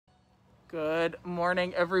Good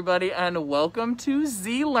morning, everybody, and welcome to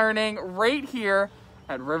Z Learning right here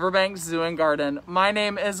at Riverbank Zoo and Garden. My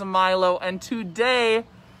name is Milo, and today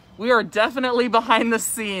we are definitely behind the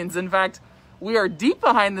scenes. In fact, we are deep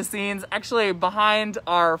behind the scenes, actually behind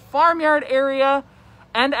our farmyard area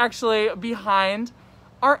and actually behind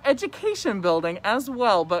our education building as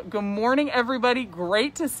well. But good morning, everybody.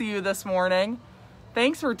 Great to see you this morning.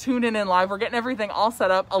 Thanks for tuning in live. We're getting everything all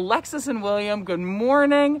set up. Alexis and William, good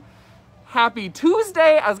morning. Happy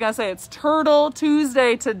Tuesday. I was going to say it's Turtle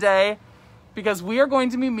Tuesday today because we are going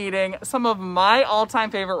to be meeting some of my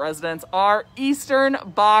all-time favorite residents, our Eastern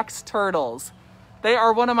box turtles. They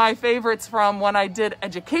are one of my favorites from when I did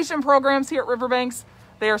education programs here at Riverbanks.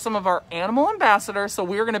 They are some of our animal ambassadors, so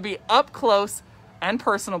we're going to be up close and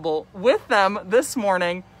personable with them this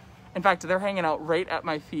morning. In fact, they're hanging out right at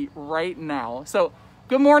my feet right now. So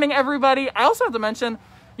good morning, everybody. I also have to mention,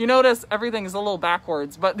 you notice everything is a little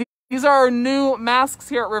backwards, but these are our new masks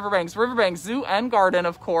here at Riverbank Zoo and Garden,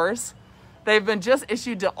 of course. They've been just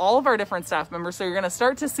issued to all of our different staff members. So you're going to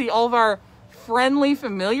start to see all of our friendly,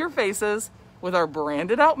 familiar faces with our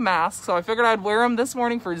branded out masks. So I figured I'd wear them this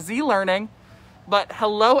morning for Z Learning. But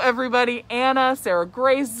hello, everybody. Anna, Sarah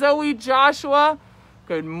Grace, Zoe, Joshua.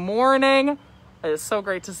 Good morning. It is so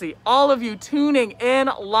great to see all of you tuning in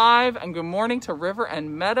live, and good morning to River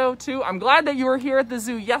and Meadow too. I'm glad that you were here at the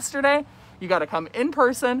zoo yesterday. You got to come in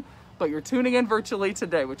person, but you're tuning in virtually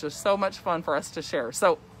today, which is so much fun for us to share.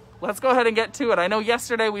 So let's go ahead and get to it. I know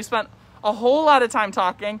yesterday we spent a whole lot of time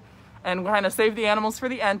talking and kind of saved the animals for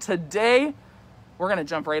the end. Today, we're going to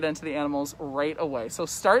jump right into the animals right away. So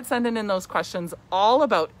start sending in those questions all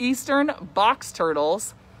about Eastern box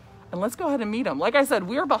turtles, and let's go ahead and meet them. Like I said,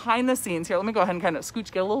 we are behind the scenes here. Let me go ahead and kind of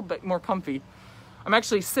scooch, get a little bit more comfy. I'm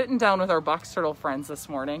actually sitting down with our box turtle friends this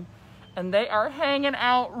morning, and they are hanging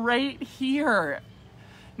out right here.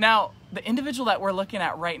 Now, the individual that we're looking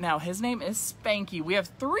at right now, his name is Spanky. We have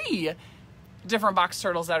 3 different box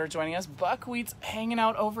turtles that are joining us. Buckwheat's hanging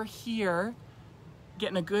out over here,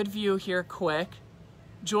 getting a good view here quick.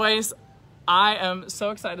 Joyce, I am so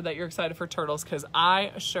excited that you're excited for turtles because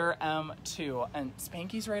I sure am too. And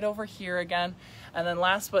Spanky's right over here again. And then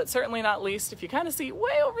last but certainly not least, if you kind of see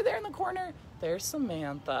way over there in the corner, there's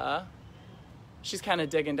Samantha. She's kind of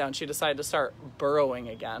digging down. She decided to start burrowing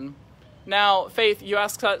again. Now, Faith, you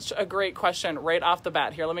asked such a great question right off the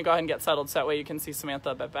bat. Here, let me go ahead and get settled so that way you can see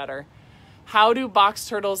Samantha a bit better. How do box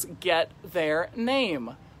turtles get their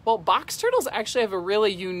name? Well, box turtles actually have a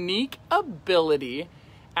really unique ability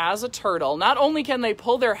as a turtle. Not only can they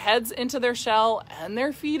pull their heads into their shell and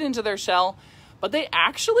their feet into their shell, but they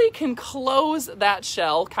actually can close that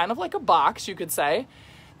shell, kind of like a box, you could say.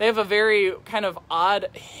 They have a very kind of odd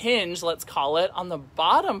hinge, let's call it, on the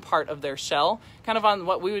bottom part of their shell, kind of on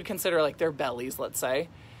what we would consider like their bellies, let's say.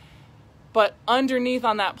 But underneath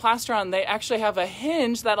on that plastron, they actually have a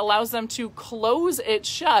hinge that allows them to close it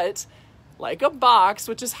shut like a box,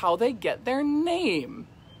 which is how they get their name.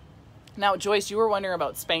 Now, Joyce, you were wondering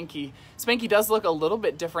about Spanky. Spanky does look a little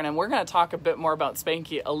bit different, and we're going to talk a bit more about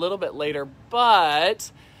Spanky a little bit later.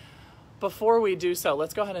 But before we do so,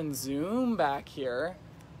 let's go ahead and zoom back here.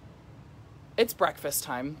 It's breakfast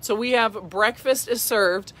time. So we have breakfast is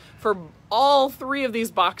served for all 3 of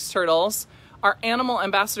these box turtles. Our animal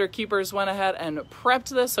ambassador keepers went ahead and prepped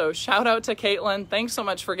this. So shout out to Caitlin. Thanks so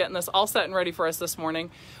much for getting this all set and ready for us this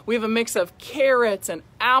morning. We have a mix of carrots and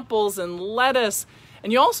apples and lettuce.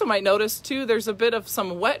 And you also might notice too, there's a bit of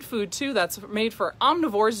some wet food too that's made for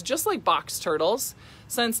omnivores, just like box turtles,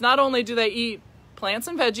 since not only do they eat plants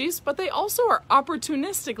and veggies, but they also are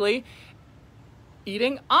opportunistically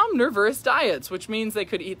eating omnivorous diets, which means they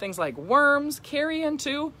could eat things like worms, carrion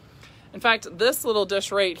too. In fact, this little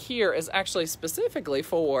dish right here is actually specifically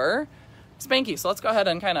for Spanky. So let's go ahead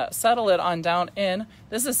and kind of settle it on down in.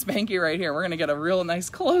 This is Spanky right here. We're going to get a real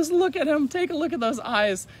nice close look at him. Take a look at those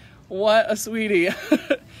eyes. What a sweetie.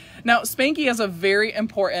 Now, Spanky has a very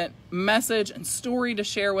important message and story to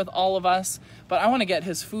share with all of us, but I want to get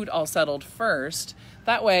his food all settled first.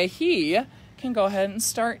 That way he can go ahead and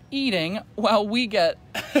start eating while we get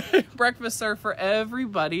breakfast served for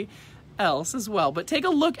everybody else as well. But take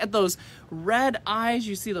a look at those red eyes.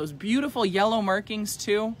 You see those beautiful yellow markings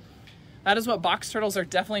too. That is what box turtles are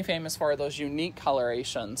definitely famous for, those unique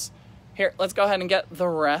colorations. Here, let's go ahead and get the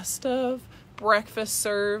rest of breakfast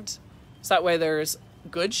served. So that way there's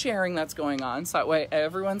good sharing that's going on. So that way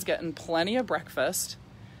everyone's getting plenty of breakfast.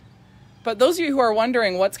 But those of you who are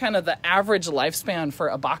wondering what's kind of the average lifespan for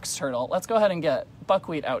a box turtle, let's go ahead and get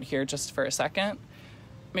Buckwheat out here just for a second.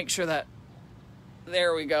 Make sure that,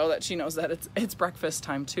 there we go, that she knows that it's breakfast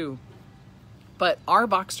time too. But our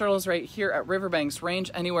box turtles right here at Riverbanks range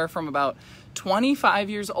anywhere from about 25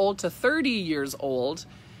 years old to 30 years old.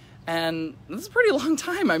 And this is a pretty long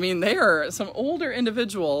time. I mean, they are some older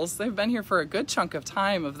individuals. They've been here for a good chunk of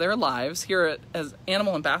time of their lives here as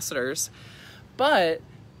animal ambassadors. But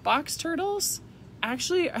box turtles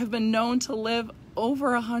actually have been known to live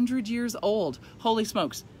over 100 years old. Holy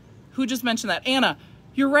smokes. Who just mentioned that? Anna.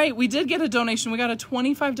 You're right. We did get a donation. We got a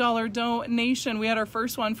 $25 donation. We had our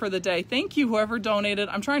first one for the day. Thank you, whoever donated.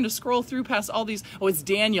 I'm trying to scroll through past all these. Oh, it's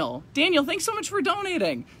Daniel. Daniel, thanks so much for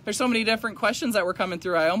donating. There's so many different questions that were coming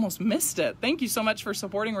through. I almost missed it. Thank you so much for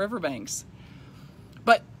supporting Riverbanks.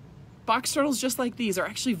 But box turtles just like these are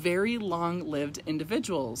actually very long-lived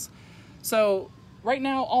individuals. So right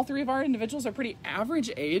now, all three of our individuals are pretty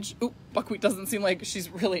average age. Ooh, Buckwheat doesn't seem like she's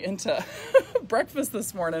really into breakfast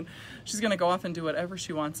this morning. She's gonna go off and do whatever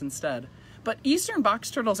she wants instead. But eastern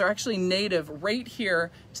box turtles are actually native right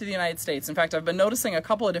here to the United States. In fact, I've been noticing a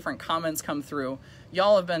couple of different comments come through.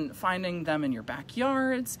 Y'all have been finding them in your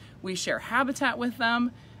backyards. We share habitat with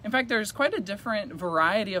them. In fact, there's quite a different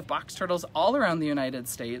variety of box turtles all around the United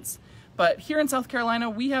States. But here in South Carolina,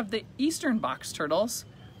 we have the eastern box turtles,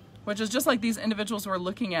 which is just like these individuals we're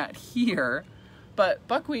looking at here. But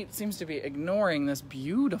Buckwheat seems to be ignoring this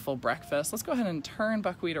beautiful breakfast. Let's go ahead and turn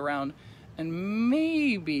Buckwheat around, and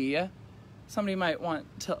maybe somebody might want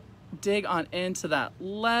to dig on into that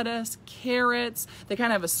lettuce, carrots. They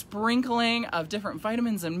kind of have a sprinkling of different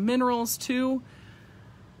vitamins and minerals too.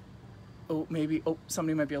 Oh, maybe, oh,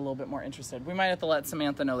 somebody might be a little bit more interested. We might have to let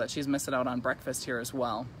Samantha know that she's missing out on breakfast here as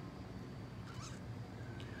well.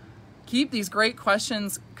 Keep these great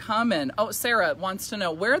questions coming. Oh, Sarah wants to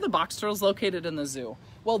know, where are the box turtles located in the zoo?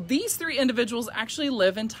 Well, these three individuals actually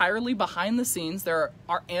live entirely behind the scenes. They're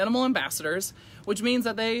our animal ambassadors, which means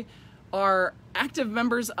that they are active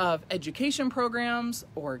members of education programs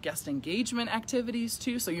or guest engagement activities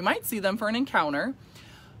too. So you might see them for an encounter.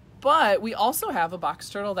 But we also have a box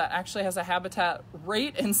turtle that actually has a habitat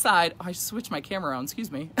right inside. Oh, I switched my camera on,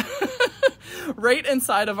 excuse me. Right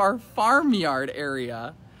inside of our farmyard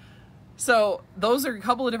area. So those are a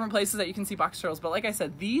couple of different places that you can see box turtles. But like I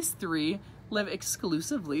said, these three live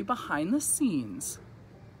exclusively behind the scenes.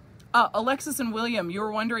 Alexis and William, you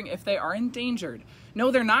were wondering if they are endangered.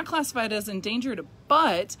 No, they're not classified as endangered,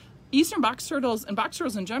 but eastern box turtles and box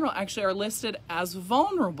turtles in general actually are listed as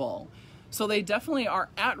vulnerable. So they definitely are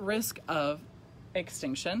at risk of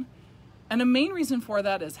extinction. And a main reason for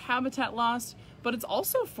that is habitat loss, but it's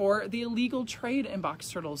also for the illegal trade in box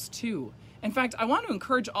turtles too. In fact, I want to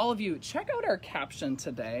encourage all of you, check out our caption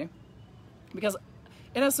today because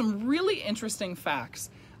it has some really interesting facts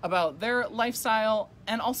about their lifestyle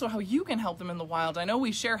and also how you can help them in the wild. I know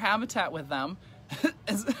we share habitat with them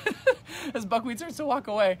as Buckwheat starts to walk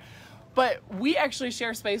away, but we actually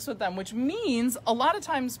share space with them, which means a lot of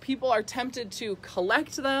times people are tempted to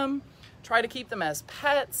collect them, try to keep them as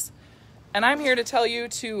pets. And I'm here to tell you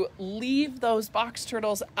to leave those box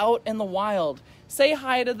turtles out in the wild. Say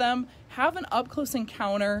hi to them, have an up-close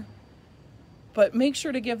encounter, but make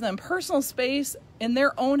sure to give them personal space in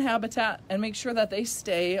their own habitat and make sure that they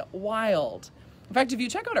stay wild. In fact, if you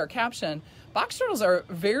check out our caption, box turtles are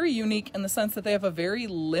very unique in the sense that they have a very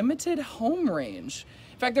limited home range.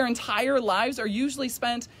 In fact, their entire lives are usually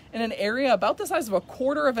spent in an area about the size of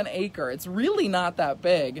 1/4 of an acre. It's really not that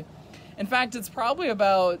big. In fact, it's probably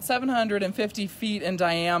about 750 feet in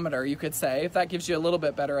diameter, you could say, if that gives you a little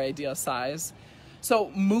bit better idea of size.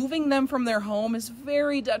 So moving them from their home is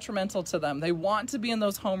very detrimental to them. They want to be in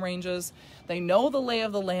those home ranges. They know the lay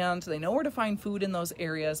of the land. They know where to find food in those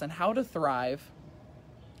areas and how to thrive.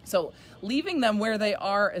 So leaving them where they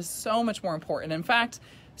are is so much more important. In fact,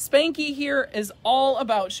 Spanky here is all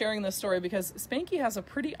about sharing this story because Spanky has a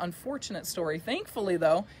pretty unfortunate story. Thankfully,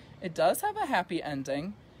 though, it does have a happy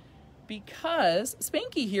ending because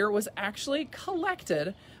Spanky here was actually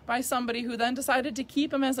collected by somebody who then decided to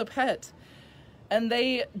keep him as a pet. And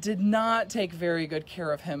they did not take very good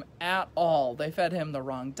care of him at all. They fed him the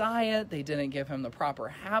wrong diet. They didn't give him the proper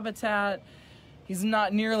habitat. He's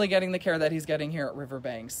not nearly getting the care that he's getting here at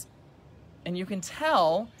Riverbanks. And you can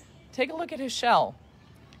tell, take a look at his shell.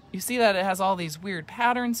 You see that it has all these weird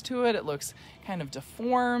patterns to it. It looks kind of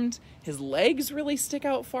deformed. His legs really stick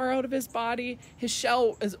out far out of his body. His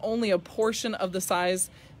shell is only a portion of the size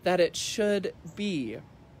that it should be.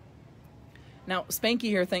 Now, Spanky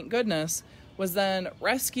here, thank goodness, was then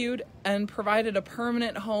rescued and provided a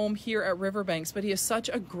permanent home here at Riverbanks. But he is such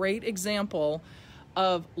a great example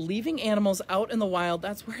of leaving animals out in the wild.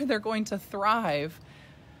 That's where they're going to thrive.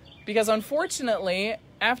 Because unfortunately,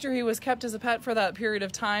 after he was kept as a pet for that period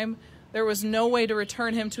of time, There was no way to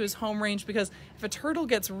return him to his home range because if a turtle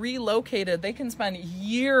gets relocated, they can spend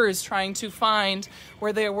years trying to find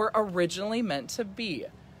where they were originally meant to be.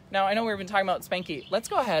 Now, I know we've been talking about Spanky. Let's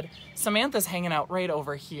go ahead. Samantha's hanging out right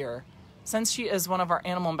over here. Since she is one of our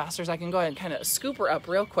animal ambassadors, I can go ahead and kind of scoop her up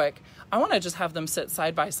real quick. I want to just have them sit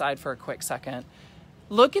side by side for a quick second.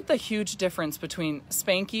 Look at the huge difference between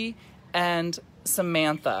Spanky and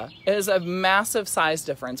Samantha. It is a massive size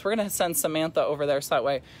difference. We're going to send Samantha over there so that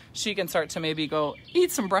way she can start to maybe go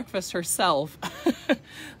eat some breakfast herself.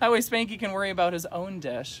 That way Spanky can worry about his own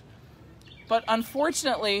dish. But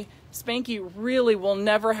unfortunately, Spanky really will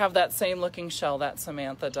never have that same looking shell that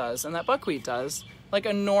Samantha does and that buckwheat does, like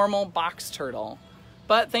a normal box turtle.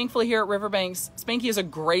 But thankfully here at Riverbanks, Spanky is a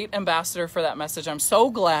great ambassador for that message. I'm so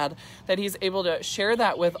glad that he's able to share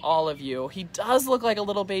that with all of you. He does look like a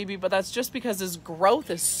little baby, but that's just because his growth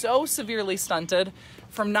is so severely stunted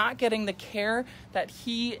from not getting the care that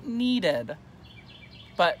he needed.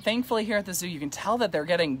 But thankfully here at the zoo, you can tell that they're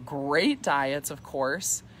getting great diets, of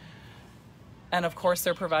course. And of course,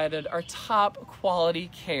 they're provided our top quality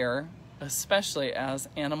care, especially as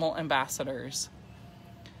animal ambassadors.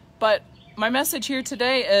 But my message here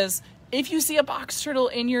today is if you see a box turtle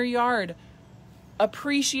in your yard,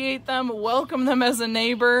 appreciate them, welcome them as a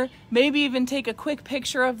neighbor, maybe even take a quick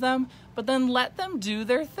picture of them, but then let them do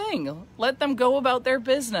their thing. Let them go about their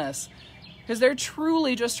business because they're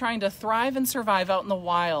truly just trying to thrive and survive out in the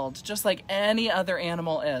wild, just like any other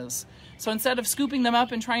animal is. So instead of scooping them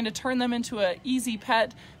up and trying to turn them into an easy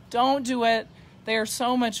pet, don't do it. They are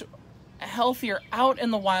so much healthier out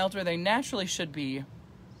in the wild where they naturally should be.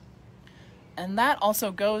 And that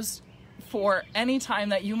also goes for any time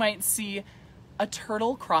that you might see a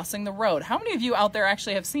turtle crossing the road. How many of you out there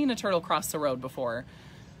actually have seen a turtle cross the road before?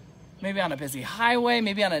 Maybe on a busy highway,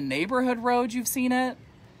 maybe on a neighborhood road you've seen it.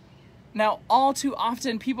 Now, all too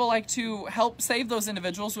often people like to help save those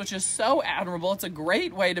individuals, which is so admirable. It's a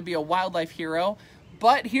great way to be a wildlife hero.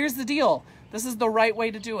 But here's the deal. This is the right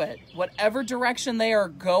way to do it. Whatever direction they are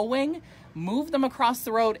going, move them across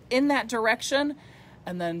the road in that direction,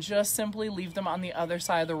 and then just simply leave them on the other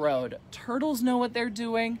side of the road. Turtles know what they're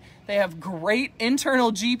doing. They have great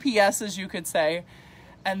internal GPS, as you could say,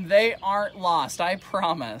 and they aren't lost, I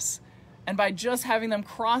promise. And by just having them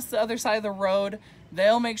cross the other side of the road,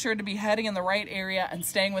 they'll make sure to be heading in the right area and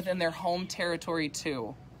staying within their home territory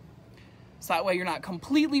too. So that way you're not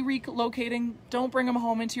completely relocating. Don't bring them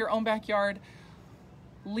home into your own backyard.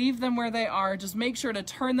 Leave them where they are. Just make sure to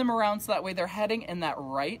turn them around so that way they're heading in that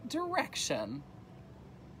right direction.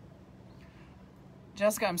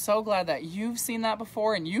 Jessica, I'm so glad that you've seen that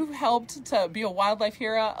before and you've helped to be a wildlife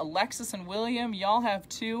hero. Alexis and William, y'all have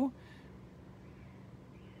too.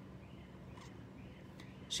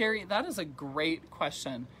 Sherry, that is a great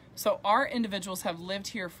question. So our individuals have lived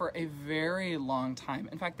here for a very long time.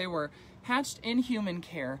 In fact, they were hatched in human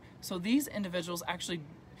care. So these individuals actually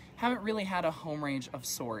haven't really had a home range of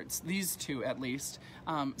sorts, these two at least.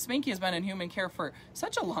 Spanky has been in human care for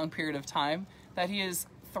such a long period of time that he is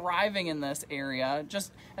thriving in this area,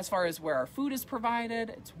 just as far as where our food is provided.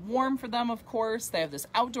 It's warm for them, of course. They have this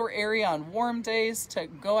outdoor area on warm days to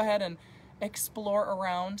go ahead and explore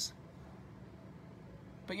around.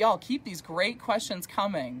 But y'all, keep these great questions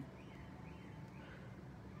coming.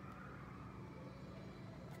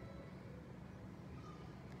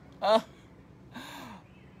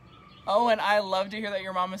 Oh, and I love to hear that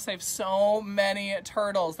your mama saved so many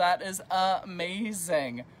turtles. That is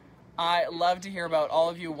amazing. I love to hear about all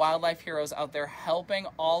of you wildlife heroes out there helping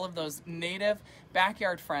all of those native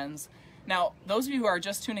backyard friends. Now, those of you who are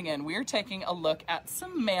just tuning in, we're taking a look at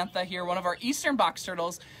Samantha here, one of our eastern box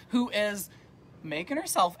turtles, who is making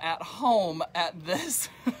herself at home at this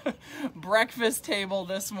breakfast table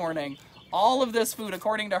this morning. All of this food,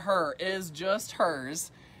 according to her, is just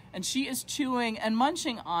hers. And she is chewing and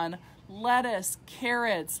munching on lettuce,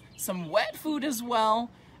 carrots, some wet food as well,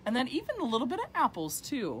 and then even a little bit of apples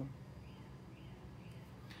too.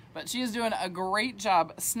 But she is doing a great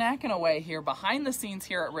job snacking away here behind the scenes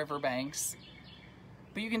here at Riverbanks.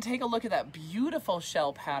 But you can take a look at that beautiful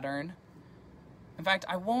shell pattern. In fact,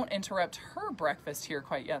 I won't interrupt her breakfast here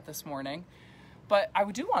quite yet this morning, but I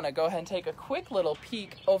do want to go ahead and take a quick little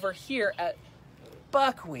peek over here at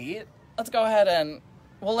buckwheat. Let's go ahead and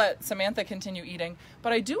we'll let Samantha continue eating,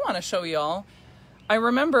 but I do want to show y'all. I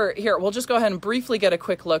remember here, we'll just go ahead and briefly get a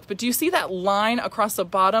quick look, but do you see that line across the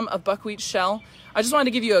bottom of buckwheat shell? I just wanted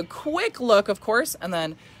to give you a quick look, of course, and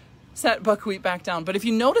then set buckwheat back down. But if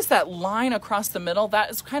you notice that line across the middle,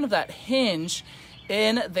 that is kind of that hinge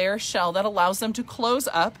in their shell that allows them to close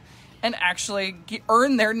up and actually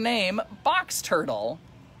earn their name, box turtle.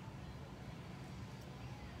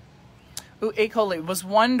 who E. coli was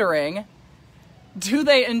wondering, do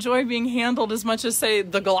they enjoy being handled as much as, say,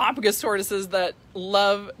 the Galapagos tortoises that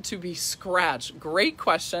love to be scratched? Great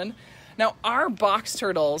question. Now, our box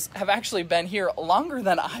turtles have actually been here longer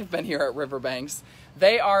than I've been here at Riverbanks.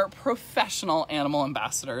 They are professional animal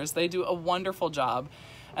ambassadors. They do a wonderful job,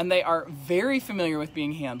 and they are very familiar with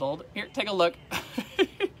being handled. Here, take a look.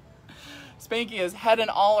 Spanky is heading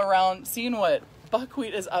all around, seeing what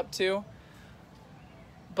Buckwheat is up to.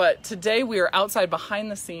 But today we are outside behind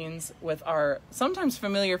the scenes with our sometimes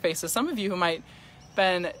familiar faces. Some of you who might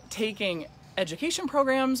been taking education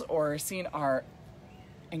programs or seen our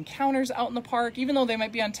encounters out in the park, even though they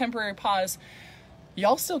might be on temporary pause,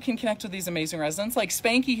 y'all still can connect with these amazing residents like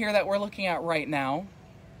Spanky here that we're looking at right now.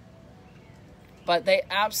 But they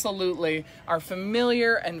absolutely are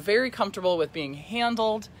familiar and very comfortable with being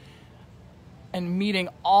handled and meeting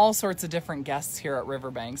all sorts of different guests here at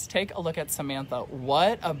Riverbanks. Take a look at Samantha.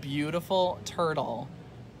 What a beautiful turtle.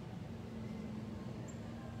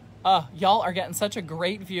 Y'all are getting such a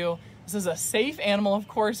great view. This is a safe animal, of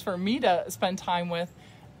course, for me to spend time with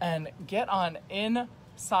and get on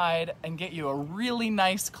inside and get you a really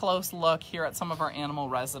nice close look here at some of our animal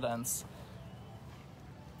residents.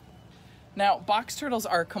 Now, box turtles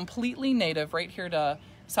are completely native right here to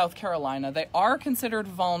South Carolina. They are considered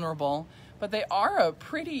vulnerable, but they are a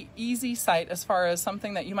pretty easy sight as far as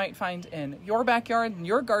something that you might find in your backyard and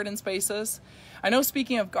your garden spaces. I know,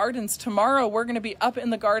 speaking of gardens, tomorrow we're going to be up in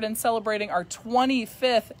the garden celebrating our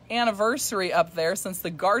 25th anniversary up there since the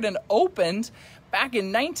garden opened back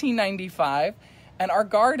in 1995. And our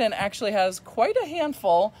garden actually has quite a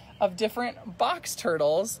handful of different box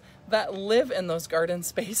turtles that live in those garden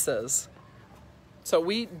spaces. So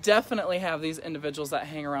we definitely have these individuals that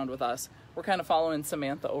hang around with us. We're kind of following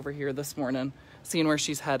Samantha over here this morning, seeing where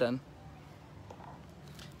she's heading.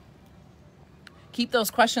 Keep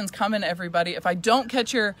those questions coming, everybody. If I don't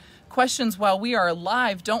catch your questions while we are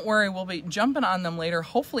live, don't worry, we'll be jumping on them later,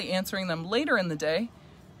 hopefully answering them later in the day.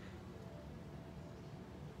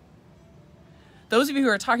 Those of you who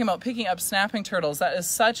are talking about picking up snapping turtles, that is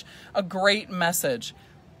such a great message.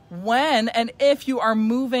 When and if you are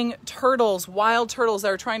moving turtles, wild turtles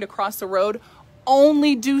that are trying to cross the road,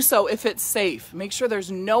 only do so if it's safe. Make sure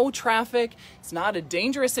there's no traffic. It's not a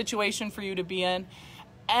dangerous situation for you to be in.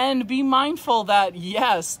 And be mindful that,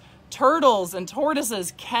 yes, turtles and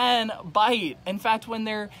tortoises can bite. In fact, when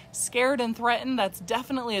they're scared and threatened, that's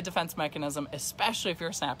definitely a defense mechanism, especially if you're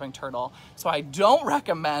a snapping turtle. So I don't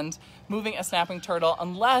recommend moving a snapping turtle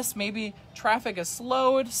unless maybe traffic is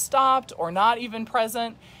slowed, stopped, or not even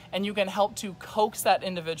present, and you can help to coax that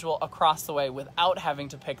individual across the way without having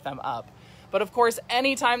to pick them up. But of course,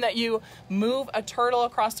 anytime that you move a turtle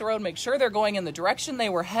across the road, make sure they're going in the direction they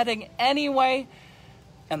were heading anyway.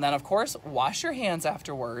 And then, of course, wash your hands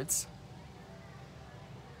afterwards.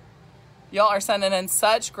 Y'all are sending in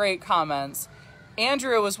such great comments.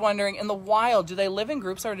 Andrew was wondering, in the wild, do they live in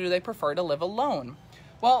groups or do they prefer to live alone?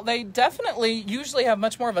 Well, they definitely usually have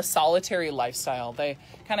much more of a solitary lifestyle. They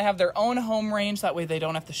kind of have their own home range. That way they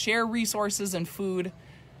don't have to share resources and food.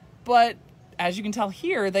 But as you can tell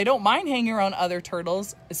here, they don't mind hanging around other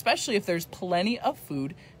turtles, especially if there's plenty of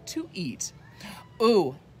food to eat.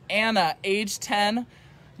 Ooh, Anna, age 10.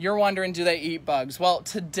 You're wondering, do they eat bugs? Well,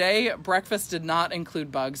 today breakfast did not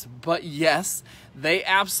include bugs, but yes, they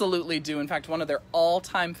absolutely do. In fact, one of their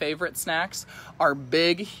all-time favorite snacks are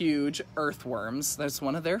big, huge earthworms. That's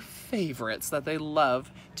one of their favorites that they love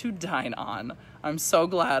to dine on. I'm so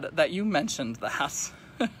glad that you mentioned that.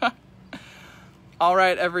 All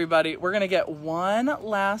right, everybody, we're gonna get one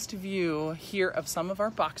last view here of some of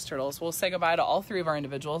our box turtles. We'll say goodbye to all three of our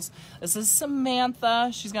individuals. This is Samantha.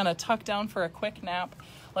 She's gonna tuck down for a quick nap.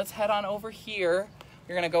 Let's head on over here.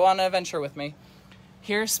 You're gonna go on an adventure with me.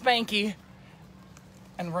 Here's Spanky.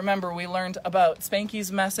 And remember, we learned about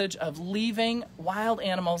Spanky's message of leaving wild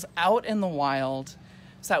animals out in the wild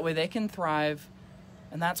so that way they can thrive.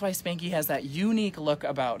 And that's why Spanky has that unique look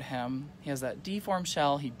about him. He has that deformed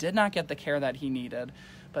shell. He did not get the care that he needed,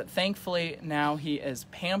 but thankfully now he is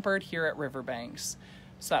pampered here at Riverbanks.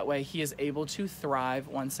 So that way he is able to thrive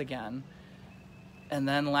once again. And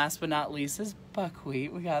then last but not least is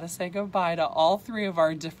Buckwheat. We gotta say goodbye to all three of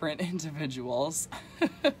our different individuals.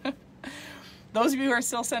 Those of you who are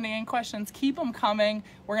still sending in questions, keep them coming.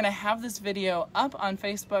 We're gonna have this video up on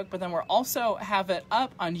Facebook, but then we'll also have it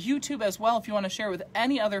up on YouTube as well if you wanna share with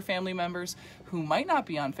any other family members who might not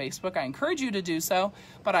be on Facebook. I encourage you to do so,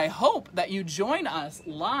 but I hope that you join us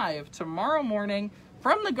live tomorrow morning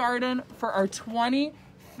from the garden for our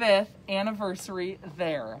 25th anniversary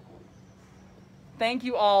there. Thank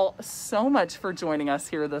you all so much for joining us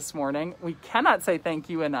here this morning. We cannot say thank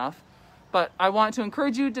you enough. But I want to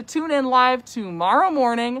encourage you to tune in live tomorrow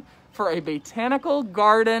morning for a botanical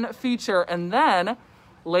garden feature. And then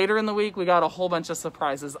later in the week, we got a whole bunch of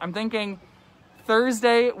surprises. I'm thinking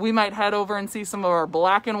Thursday, we might head over and see some of our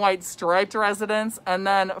black and white striped residents. And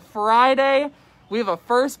then Friday, we have a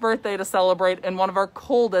first birthday to celebrate in one of our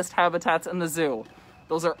coldest habitats in the zoo.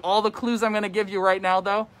 Those are all the clues I'm going to give you right now,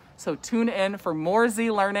 though. So tune in for more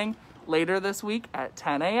Z Learning later this week at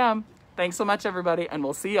 10 a.m. Thanks so much, everybody, and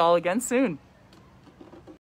we'll see you all again soon.